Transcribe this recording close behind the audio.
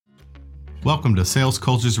Welcome to Sales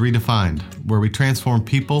Cultures Redefined, where we transform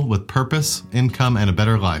people with purpose, income, and a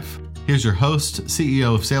better life. Here's your host,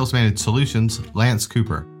 CEO of Sales Managed Solutions, Lance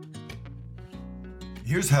Cooper.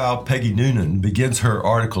 Here's how Peggy Noonan begins her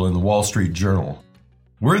article in the Wall Street Journal.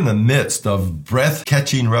 We're in the midst of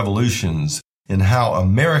breath-catching revolutions in how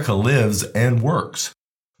America lives and works.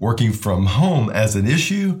 Working from home as an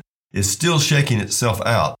issue is still shaking itself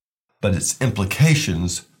out, but its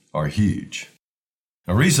implications are huge.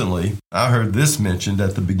 Now, recently, I heard this mentioned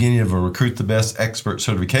at the beginning of a Recruit the Best Expert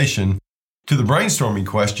certification to the brainstorming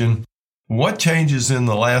question, what changes in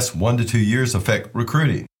the last 1 to 2 years affect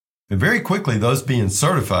recruiting? And very quickly, those being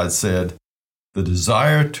certified said, the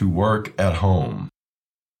desire to work at home.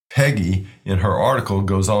 Peggy, in her article,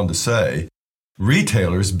 goes on to say,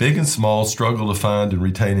 retailers, big and small, struggle to find and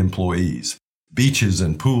retain employees. Beaches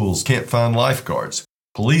and pools can't find lifeguards.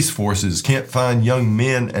 Police forces can't find young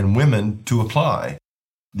men and women to apply.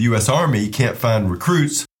 The U.S. Army can't find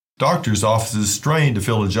recruits. Doctors' offices strain to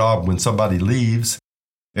fill a job when somebody leaves.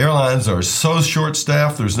 Airlines are so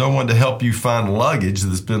short-staffed, there's no one to help you find luggage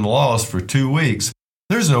that's been lost for 2 weeks.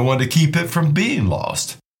 There's no one to keep it from being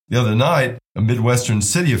lost. The other night, a Midwestern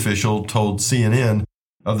city official told CNN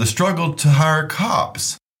of the struggle to hire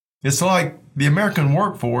cops. It's like the American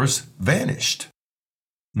workforce vanished.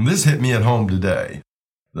 And this hit me at home today.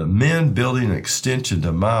 The men building an extension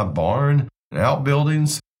to my barn and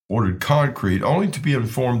outbuildings ordered concrete, only to be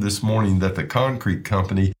informed this morning that the concrete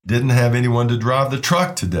company didn't have anyone to drive the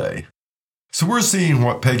truck today. So we're seeing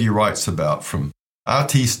what Peggy writes about, from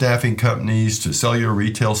IT staffing companies to cellular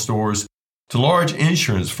retail stores to large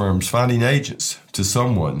insurance firms finding agents, to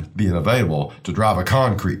someone being available to drive a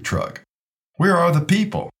concrete truck. Where are the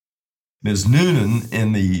people? Ms. Noonan,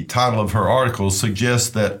 in the title of her article, suggests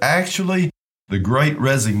that actually the Great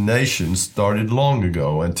Resignation started long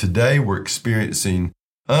ago, and today we're experiencing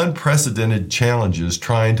unprecedented challenges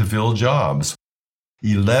trying to fill jobs.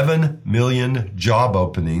 11 million job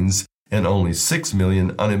openings and only 6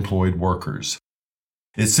 million unemployed workers.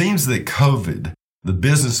 It seems that COVID, the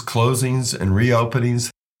business closings and reopenings,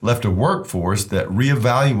 left a workforce that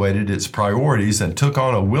reevaluated its priorities and took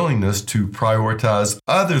on a willingness to prioritize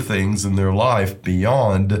other things in their life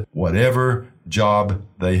beyond whatever job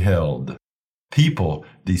they held. People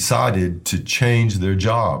decided to change their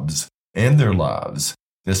jobs and their lives,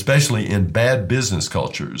 especially in bad business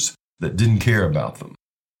cultures that didn't care about them.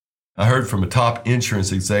 I heard from a top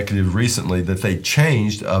insurance executive recently that they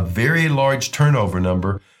changed a very large turnover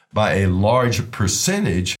number by a large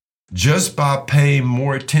percentage just by paying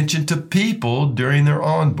more attention to people during their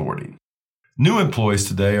onboarding. New employees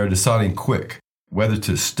today are deciding quick whether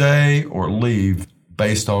to stay or leave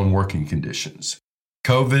based on working conditions.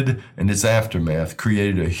 COVID and its aftermath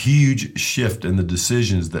created a huge shift in the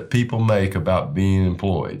decisions that people make about being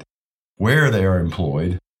employed, where they are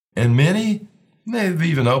employed, and many have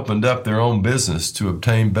even opened up their own business to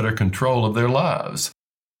obtain better control of their lives.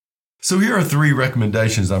 So here are 3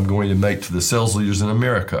 recommendations I'm going to make to the sales leaders in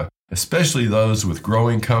America, especially those with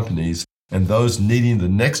growing companies and those needing the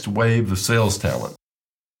next wave of sales talent.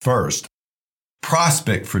 First,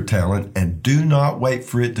 prospect for talent and do not wait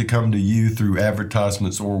for it to come to you through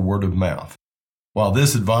advertisements or word of mouth. While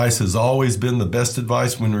this advice has always been the best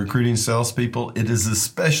advice when recruiting salespeople, it is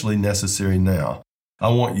especially necessary now. I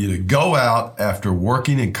want you to go out after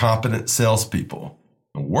working and competent salespeople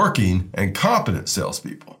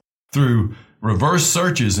through reverse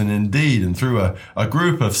searches and Indeed, and through a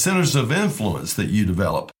group of centers of influence that you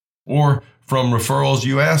develop, or from referrals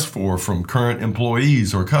you ask for from current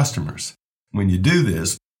employees or customers. When you do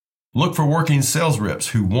this, look for working sales reps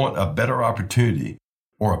who want a better opportunity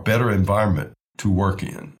or a better environment to work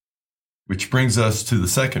in. Which brings us to the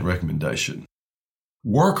second recommendation.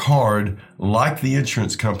 Work hard, like the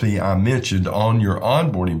insurance company I mentioned, on your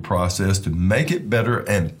onboarding process to make it better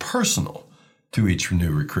and personal to each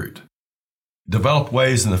new recruit. Develop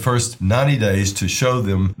ways in the first 90 days to show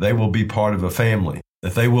them they will be part of a family,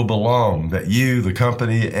 that they will belong, that you, the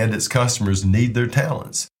company, and its customers need their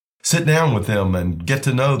talents. Sit down with them and get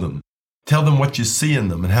to know them. Tell them what you see in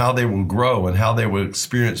them and how they will grow and how they will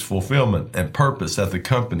experience fulfillment and purpose at the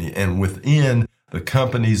company and within the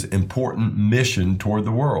company's important mission toward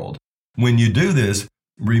the world. When you do this,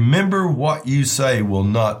 remember what you say will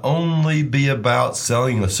not only be about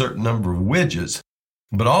selling a certain number of widgets,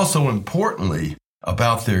 but also importantly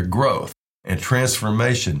about their growth and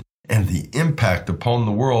transformation and the impact upon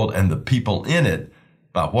the world and the people in it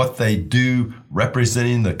by what they do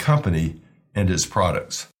representing the company and its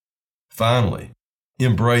products. Finally,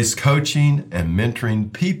 embrace coaching and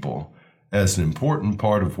mentoring people as an important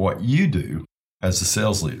part of what you do as a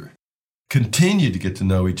sales leader. Continue to get to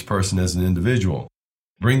know each person as an individual.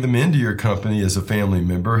 Bring them into your company as a family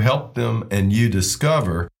member. Help them and you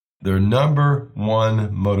discover their number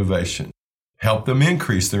one motivation. Help them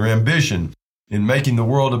increase their ambition in making the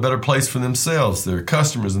world a better place for themselves, their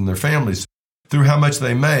customers, and their families through how much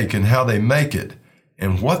they make and how they make it,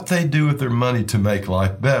 and what they do with their money to make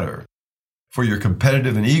life better. For your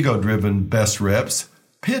competitive and ego-driven best reps,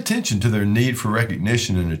 pay attention to their need for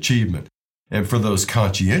recognition and achievement. And for those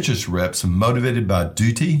conscientious reps motivated by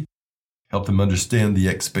duty, help them understand the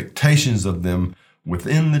expectations of them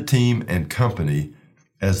within the team and company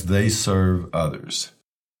as they serve others.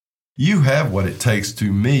 You have what it takes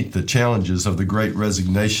to meet the challenges of the great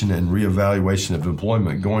resignation and reevaluation of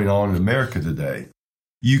employment going on in America today.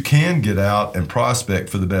 You can get out and prospect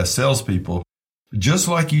for the best salespeople, just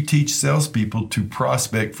like you teach salespeople to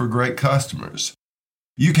prospect for great customers.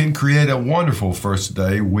 You can create a wonderful first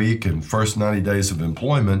day, week, and first 90 days of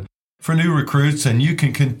employment for new recruits, and you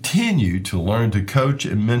can continue to learn to coach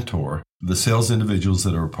and mentor the sales individuals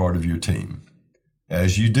that are a part of your team.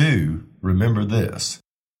 As you do, remember this.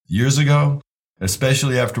 Years ago,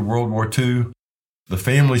 especially after World War II, the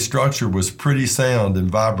family structure was pretty sound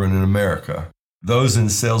and vibrant in America. Those in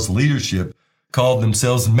sales leadership called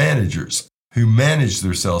themselves managers who managed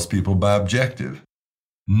their salespeople by objective.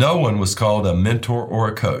 No one was called a mentor or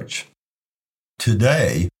a coach.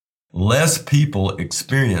 Today, less people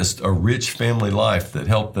experienced a rich family life that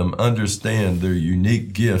helped them understand their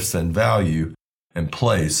unique gifts and value and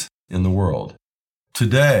place in the world.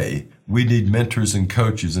 Today, we need mentors and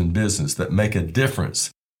coaches in business that make a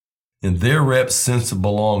difference in their reps' sense of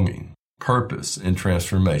belonging, purpose, and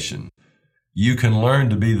transformation. You can learn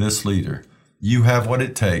to be this leader. You have what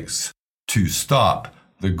it takes to stop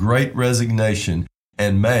the great resignation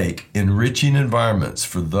and make enriching environments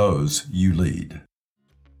for those you lead.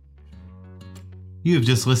 You have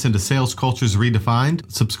just listened to Sales Cultures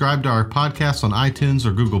Redefined. Subscribe to our podcast on iTunes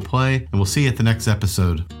or Google Play, and we'll see you at the next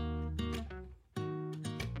episode.